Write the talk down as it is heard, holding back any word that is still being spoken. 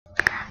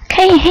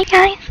Hey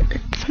guys,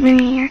 it's me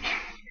here.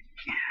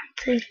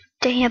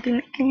 Today I'll be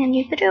making a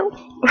new video.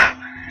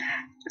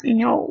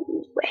 No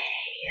way.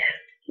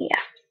 Yeah.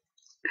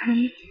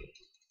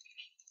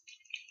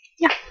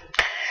 Yeah.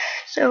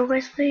 So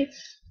basically,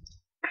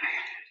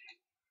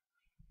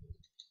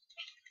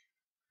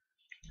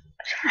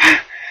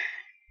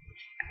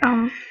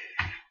 um,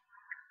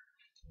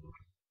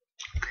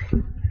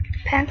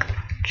 pack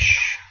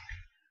lunch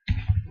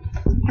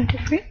 1, 2,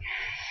 3.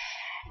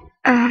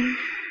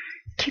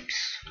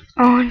 Keeps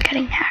on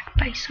getting hacked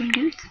by some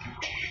dudes.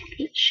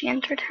 She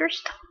entered her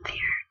stuff there,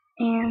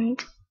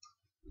 and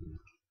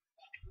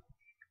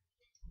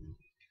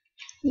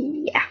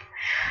yeah.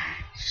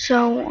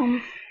 So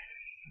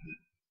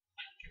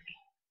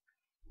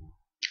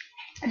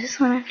I just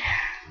wanted to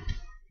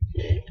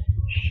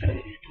show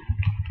you.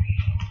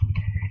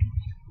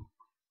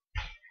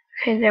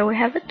 Okay, there we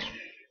have it.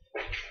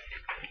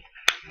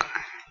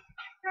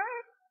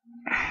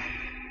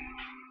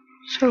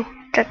 So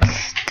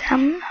that's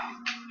them.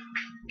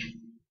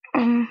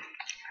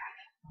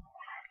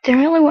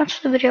 Didn't really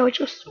watch the video, I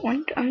just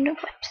went on the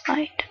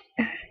website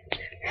and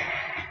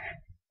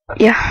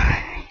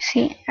yeah,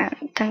 see,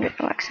 and then they're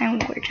like saying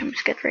where gems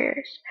get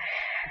rares.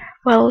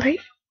 Well, they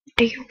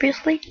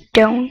obviously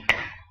don't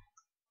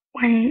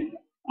when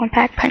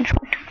Pack Punch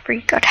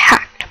 123 got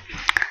hacked.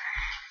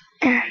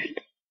 And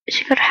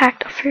she got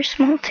hacked off her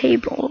small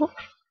table.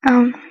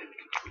 And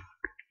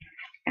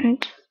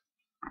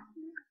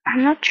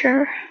I'm not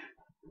sure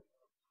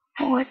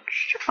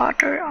which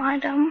other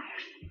item,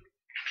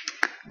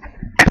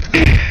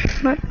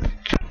 but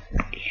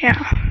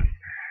yeah,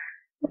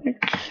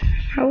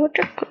 how would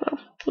the glove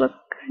look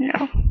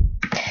now?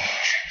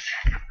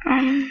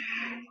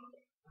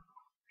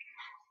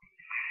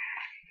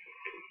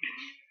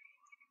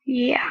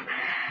 Yeah,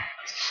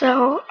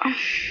 so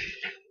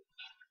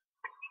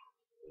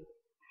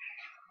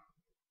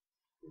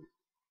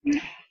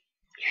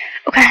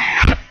okay,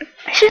 I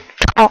should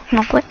talk,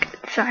 not like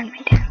sign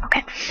me down.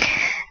 Okay,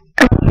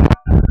 so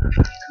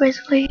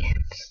basically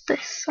it's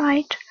this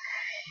site.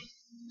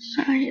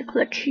 So you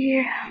click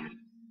here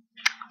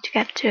to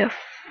get to a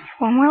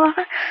formula.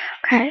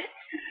 Okay,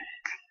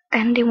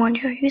 then they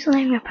want your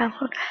username, your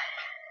password,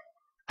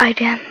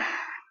 item,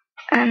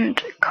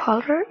 and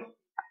color.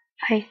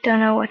 I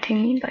don't know what they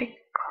mean by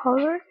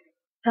color.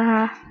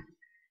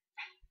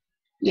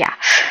 Yeah.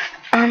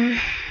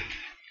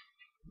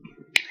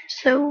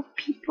 So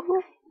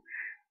people,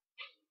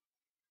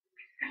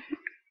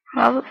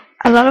 a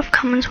lot of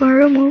comments were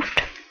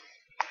removed,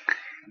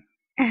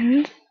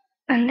 and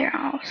there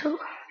are also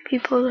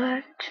people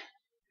that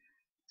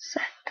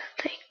said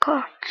that they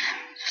got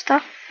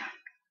stuff,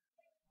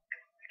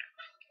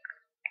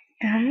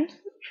 and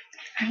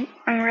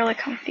I'm really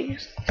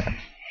confused.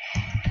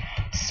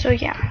 So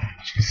yeah,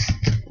 just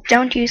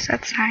don't use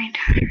that site.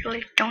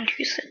 Really, don't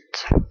use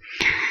it.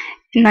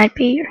 It might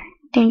be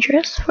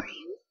dangerous for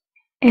you.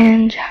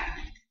 And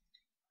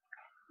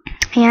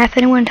yeah, if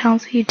anyone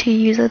tells you to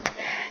use it,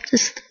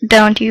 just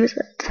don't use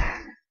it.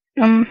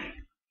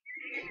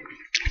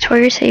 It's for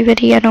your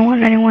safety. I don't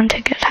want anyone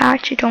to get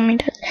hacked. She told me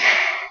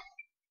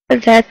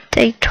that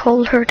they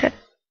told her that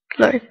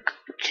like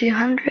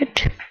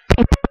 200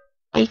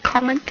 a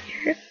comment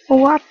here.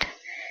 What?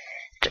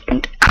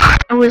 And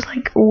I was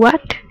like,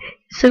 what?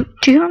 So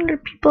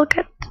 200 people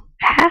get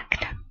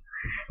hacked?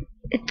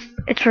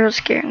 It's really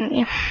scaring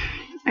me.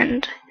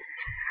 And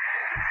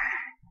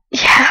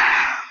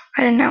yeah,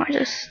 I don't know. I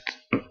just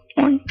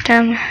want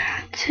them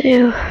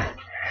to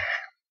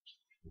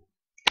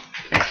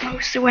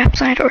close the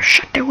website or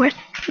shut their or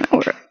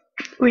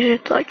we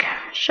should like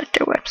shut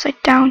their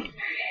website down.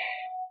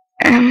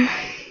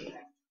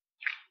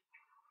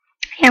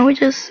 Yeah, we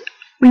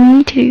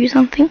need to do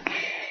something.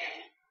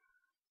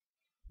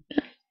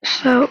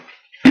 So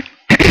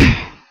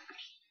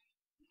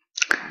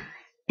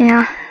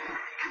yeah,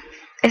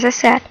 as I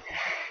said,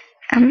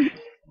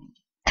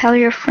 tell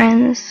your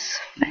friends,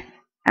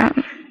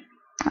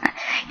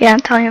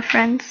 tell your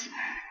friends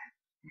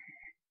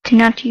to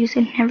not use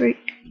it.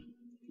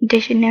 They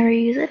should never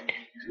use it.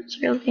 It's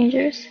real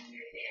dangerous.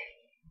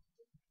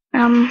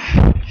 Yeah.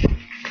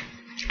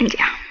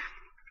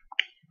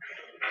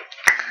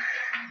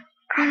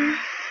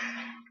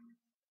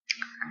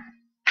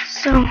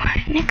 So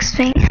next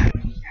thing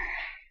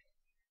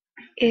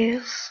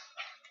is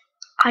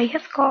I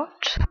have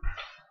got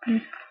oh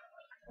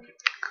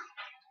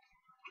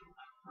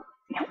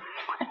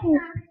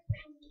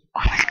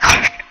my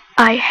god,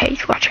 I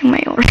hate watching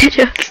my own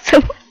videos so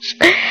much.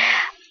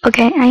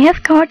 Okay, I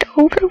have got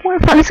over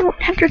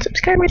 1,100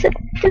 subscribers and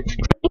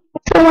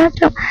so much.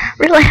 I'm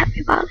really happy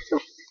about it. So,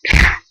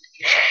 yeah,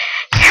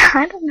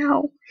 I don't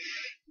know.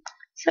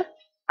 So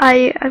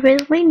I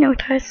basically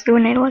noticed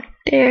when I looked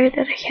there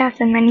that I have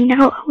that many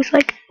now. I was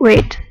like,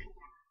 wait,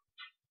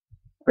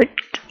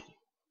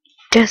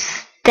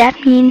 does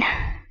that mean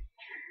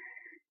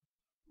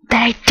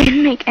that I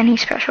didn't make any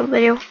special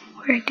video,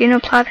 or I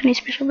didn't upload any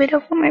special video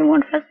for my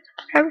 1,000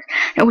 subscribers?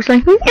 And I was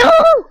like, no!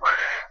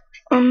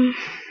 Oh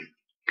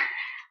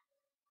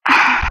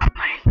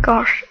my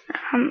gosh,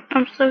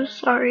 I'm so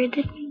sorry I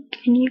didn't make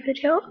any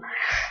video.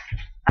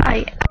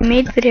 I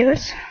made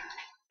videos,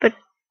 but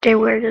they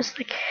were just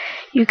like,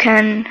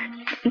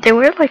 they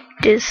were like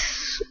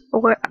this,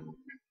 where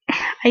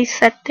I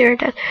said there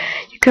that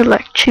you could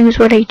like choose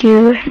what I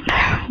do, and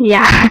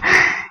yeah,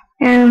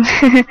 and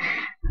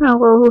I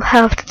will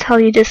have to tell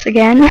you this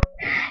again.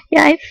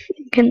 Yeah, I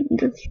can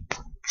just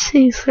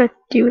choose what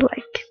you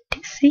like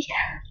to see.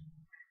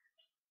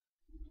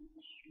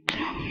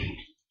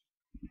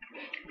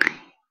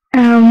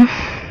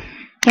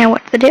 Yeah,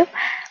 what video?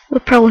 We'll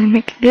probably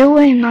make a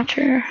giveaway. I'm not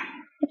sure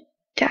what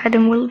the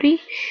item will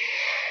be.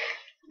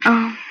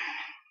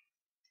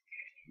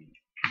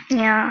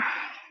 Yeah,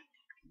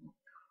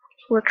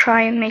 we'll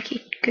try and make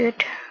it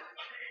good.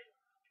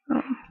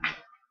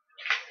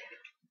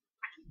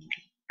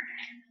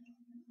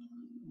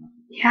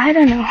 Yeah, I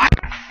don't know.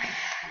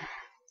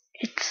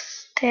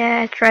 It's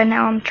that right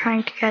now I'm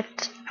trying to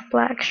get a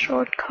black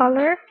short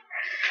collar,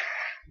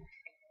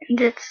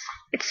 and it's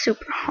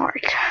super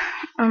hard.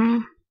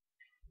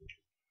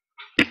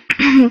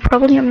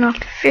 Probably I'm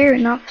not fair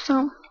enough,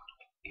 so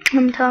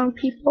I'm telling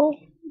people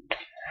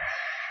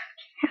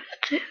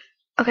have to.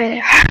 Okay,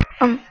 there.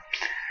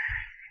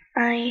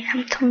 I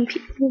am telling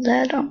people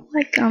that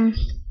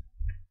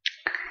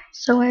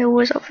so I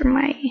always offer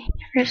my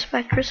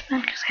wristband because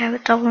I have a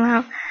double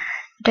now.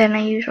 Then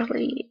I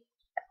usually,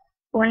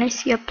 when I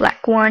see a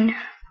black one,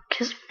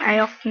 because I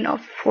often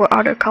opt for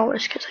other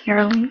colors because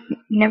I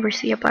never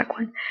see a black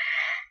one.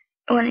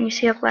 When you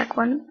see a black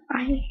one,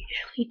 I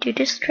usually do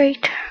this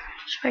straight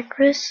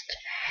wrist.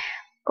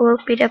 Will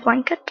be the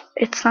blanket.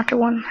 It's not the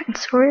one in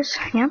stores.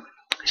 Yeah,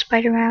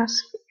 spider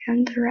mask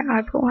and the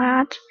eyebrow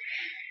hat.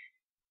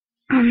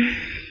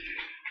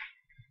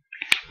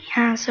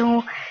 Yeah. So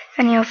if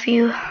any of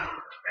you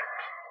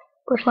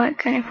would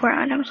like any 4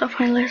 items off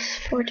my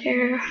list for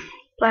their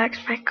black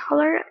spike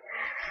color,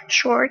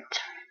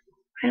 short.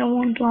 I don't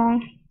want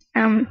long.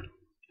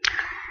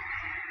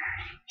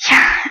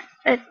 Yeah,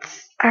 I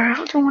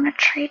really don't want to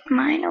trade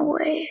mine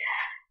away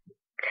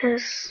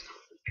because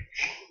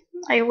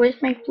I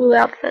always make blue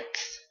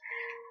outfits.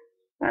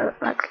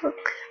 Like look,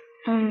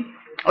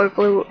 or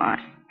blue.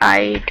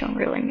 I don't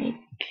really make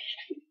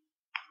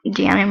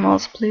the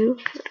animals blue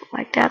because I don't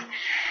like that.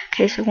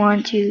 Okay, so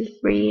 1, 2,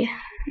 3.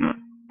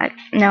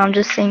 Now I'm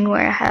just saying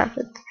where I have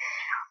it.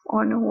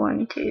 On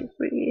 1, 2,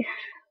 3,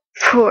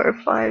 4,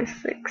 5,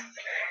 6.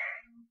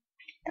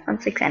 On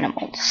 6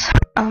 animals.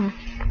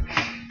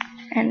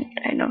 And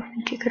I don't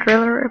think you could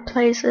really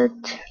replace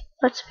it.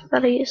 Let's be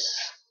buddies.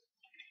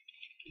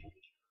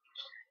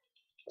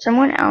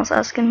 Someone else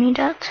asking me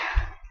that.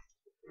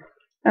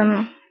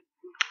 And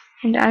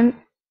I'm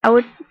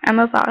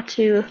about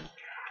to,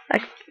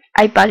 like,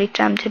 I buddied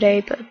them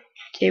today, but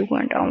they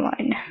weren't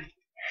online.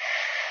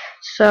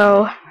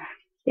 So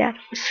yeah, it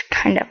was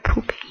kind of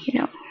poopy, you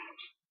know.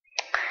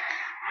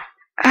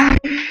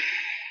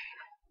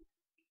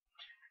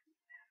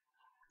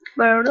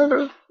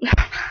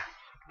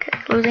 Okay,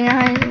 closing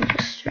eyes and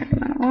just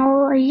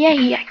oh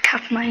yay! I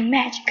got my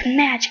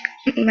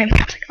my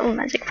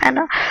magic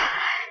panda.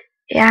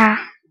 Yeah,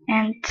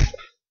 and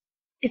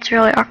it's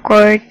really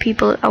awkward.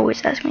 People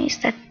always ask me, "Is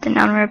that the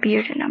non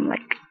beard?" And I'm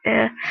like,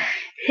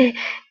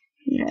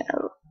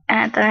 no.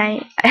 And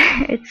then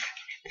it's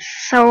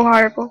so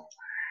horrible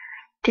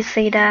to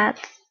say that.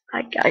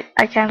 Like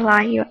I can't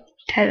lie you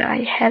that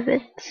I have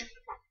it.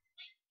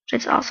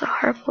 It's also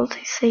horrible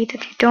to say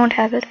that you don't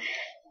have it,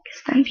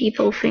 because then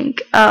people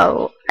think,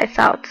 oh, I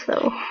thought so,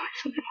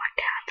 something like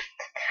that.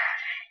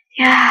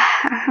 Yeah,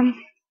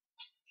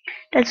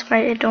 that's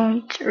why I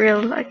don't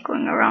really like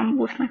going around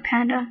with my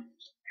panda.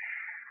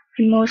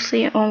 I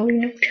mostly only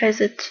notice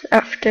it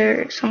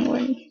after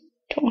someone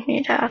told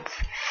me that.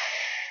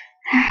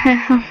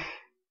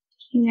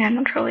 Yeah,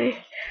 not really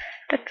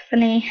that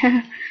funny.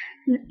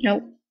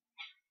 No.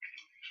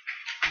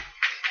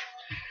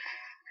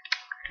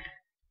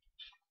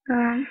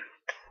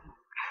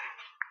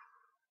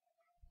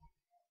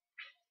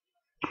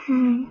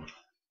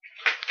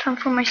 Time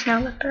for my snow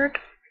leopard.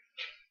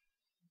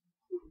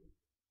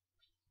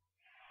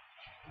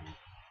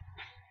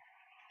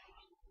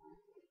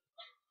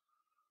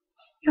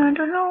 I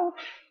don't know.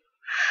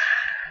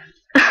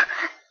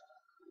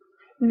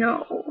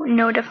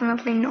 No,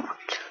 definitely not.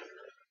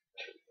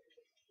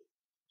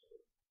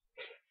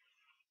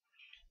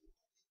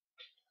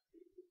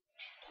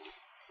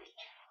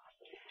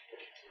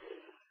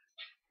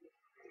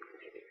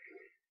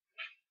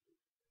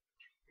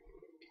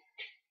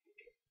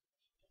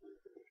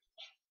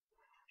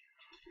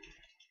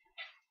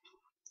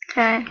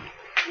 Okay.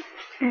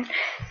 So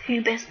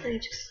you basically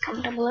just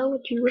comment down below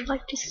what you would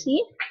like to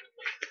see.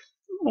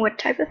 What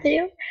type of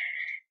video?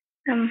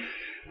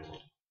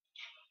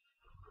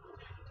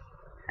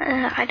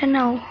 I don't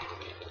know.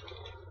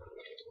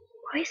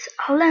 Why is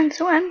all land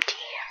so empty?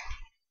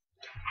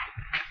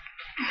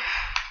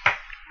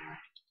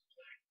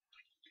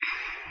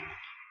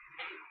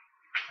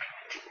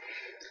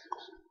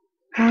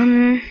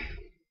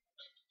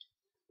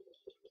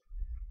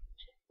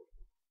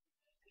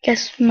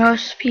 Guess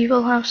most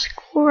people have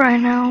school right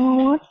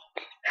now. What?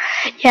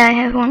 Yeah, I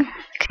have one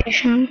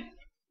vacation.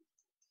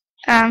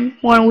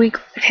 1 week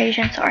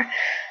vacation. Sorry,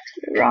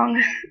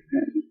 wrong.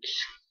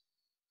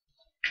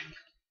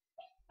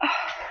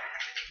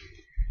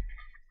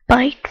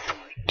 Bite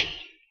 14.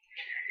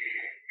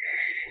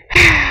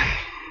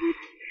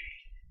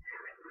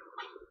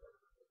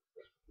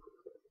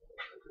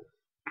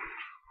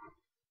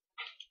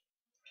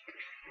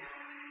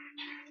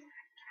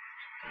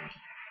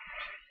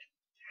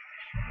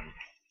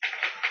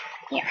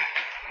 Yeah,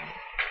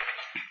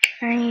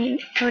 I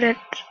know that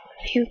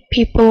few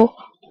people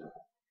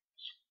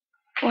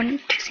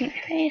want to see my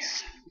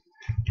face.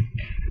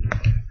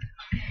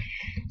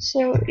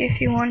 So if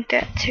you want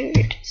that too,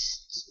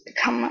 just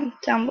comment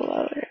down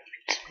below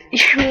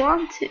if you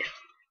want to.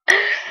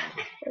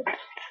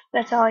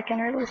 That's all I can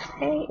really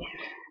say.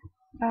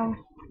 You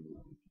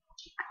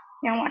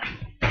know what?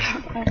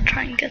 I'll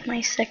try and get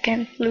my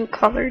second blue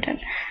colored and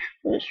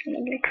we'll just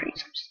randomly create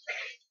some stuff.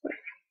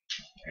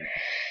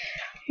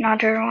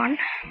 Another one.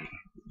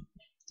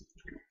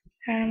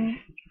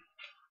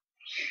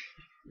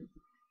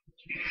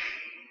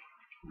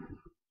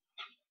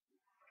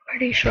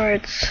 Pretty sure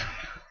it's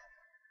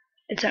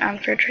an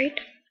unfair trade.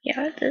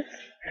 Yeah, it is.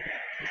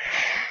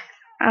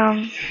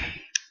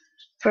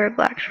 For a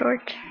black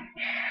short.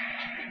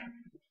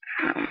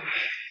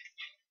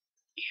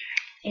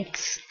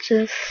 It's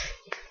just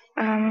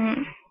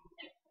I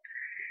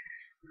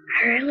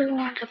really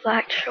want a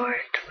black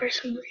short for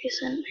some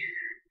reason.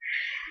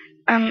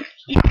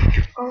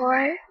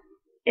 Or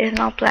if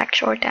not black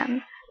short,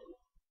 then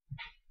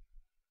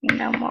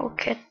no more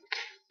kit.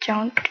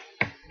 Don't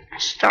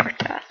start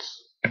that.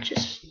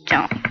 Just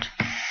don't.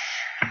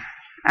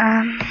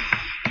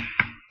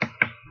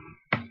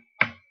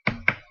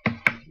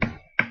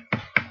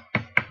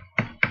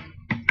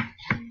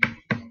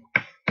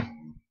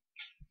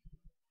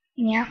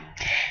 Yeah,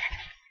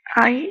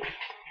 I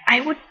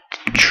would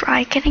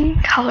try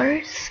getting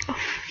colors of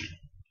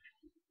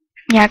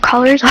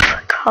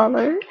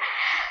color.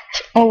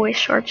 Always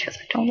short because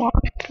I don't want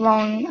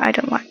long. I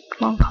don't like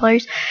long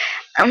colors.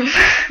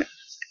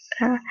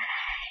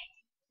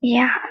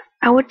 Yeah,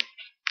 I would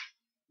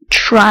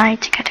try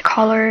to get a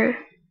color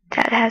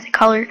that has a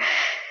color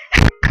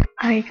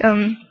like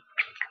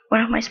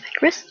one of my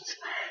spec wrists.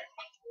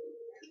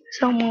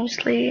 So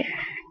mostly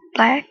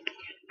black,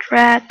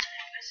 red.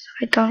 So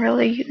I don't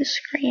really use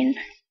green.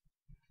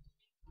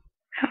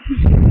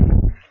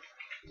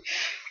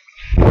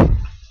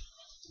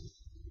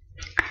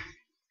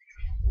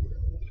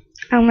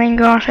 Oh my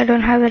gosh, I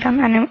don't have it on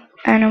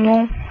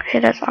animal. Okay,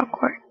 that's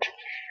awkward.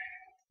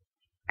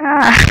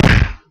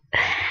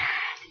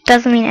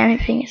 Doesn't mean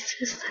anything, it's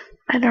just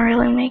I don't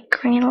really make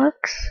green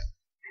looks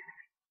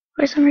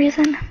for some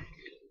reason.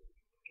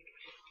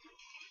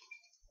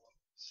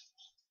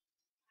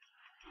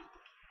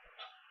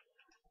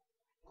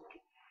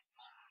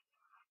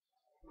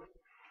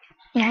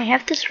 Yeah, I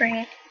have this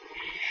ring.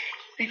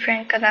 My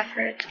friend got that for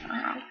it.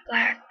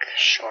 Black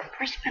short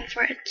wristband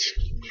for it.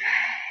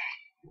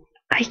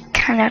 I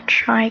kinda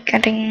try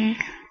getting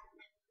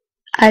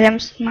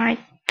items might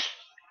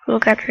will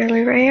get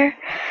really rare.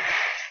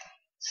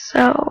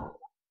 So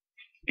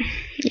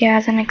yeah,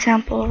 as an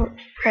example,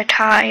 red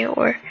tie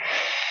or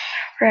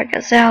red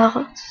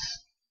gazelle.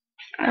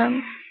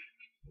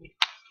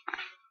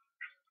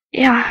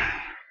 Yeah,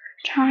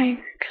 tie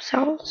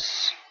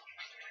gazelles.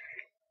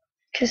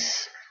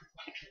 Cause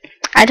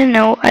I don't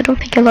know. I don't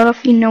think a lot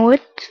of you know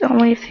it.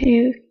 Only if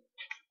you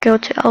go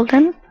to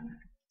Elden.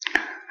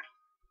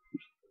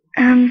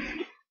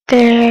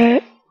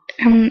 Their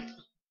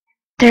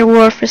their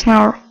worth is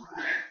now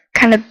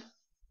kind of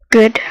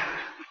good.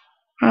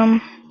 My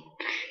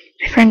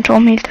friend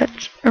told me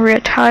that a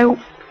red tie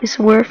is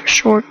worth a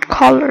short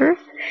collar.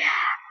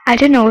 I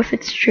don't know if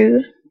it's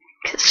true,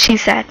 because she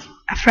said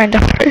a friend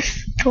of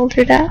hers told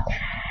her that.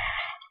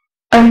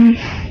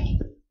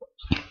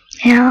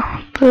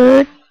 Yeah,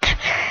 but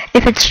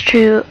if it's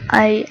true,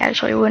 I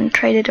actually wouldn't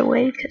trade it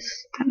away, because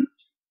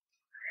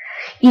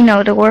you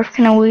know, the worth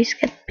can always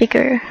get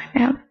bigger.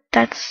 Yeah,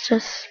 that's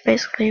just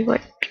basically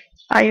what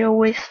I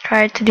always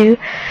try to do.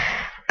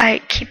 I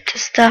keep the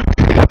stuff,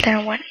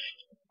 then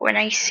when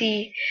I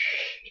see,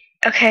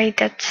 okay,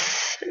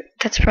 that's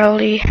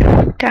probably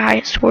the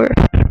highest worth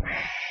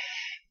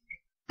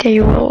they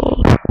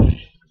will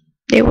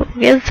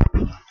give.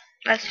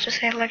 Let's just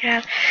say it like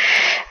that.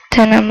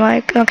 Then I'm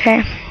like, okay,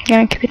 I'm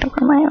gonna keep it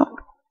on my own.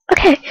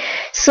 Okay,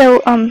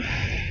 so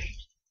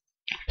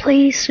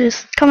please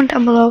just comment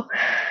down below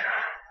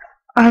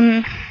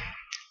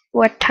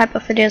what type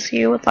of videos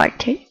you would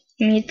like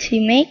me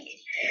to make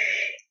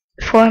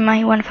for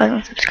my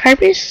 1,000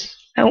 subscribers.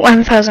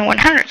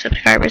 1,100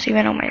 subscribers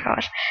even. Oh my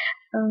gosh.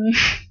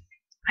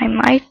 I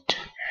might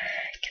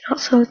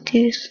also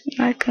do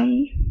like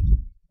I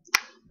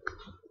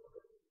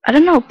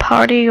don't know,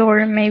 party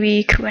or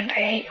maybe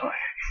Q&A or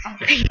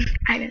something.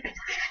 I don't know.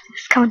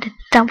 Just comment it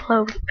down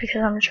below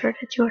because I'm sure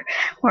that you're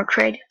more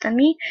creative than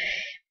me.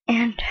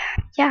 And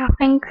yeah,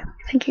 thank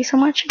you so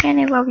much again.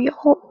 I love you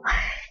all.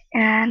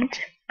 And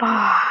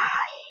bye.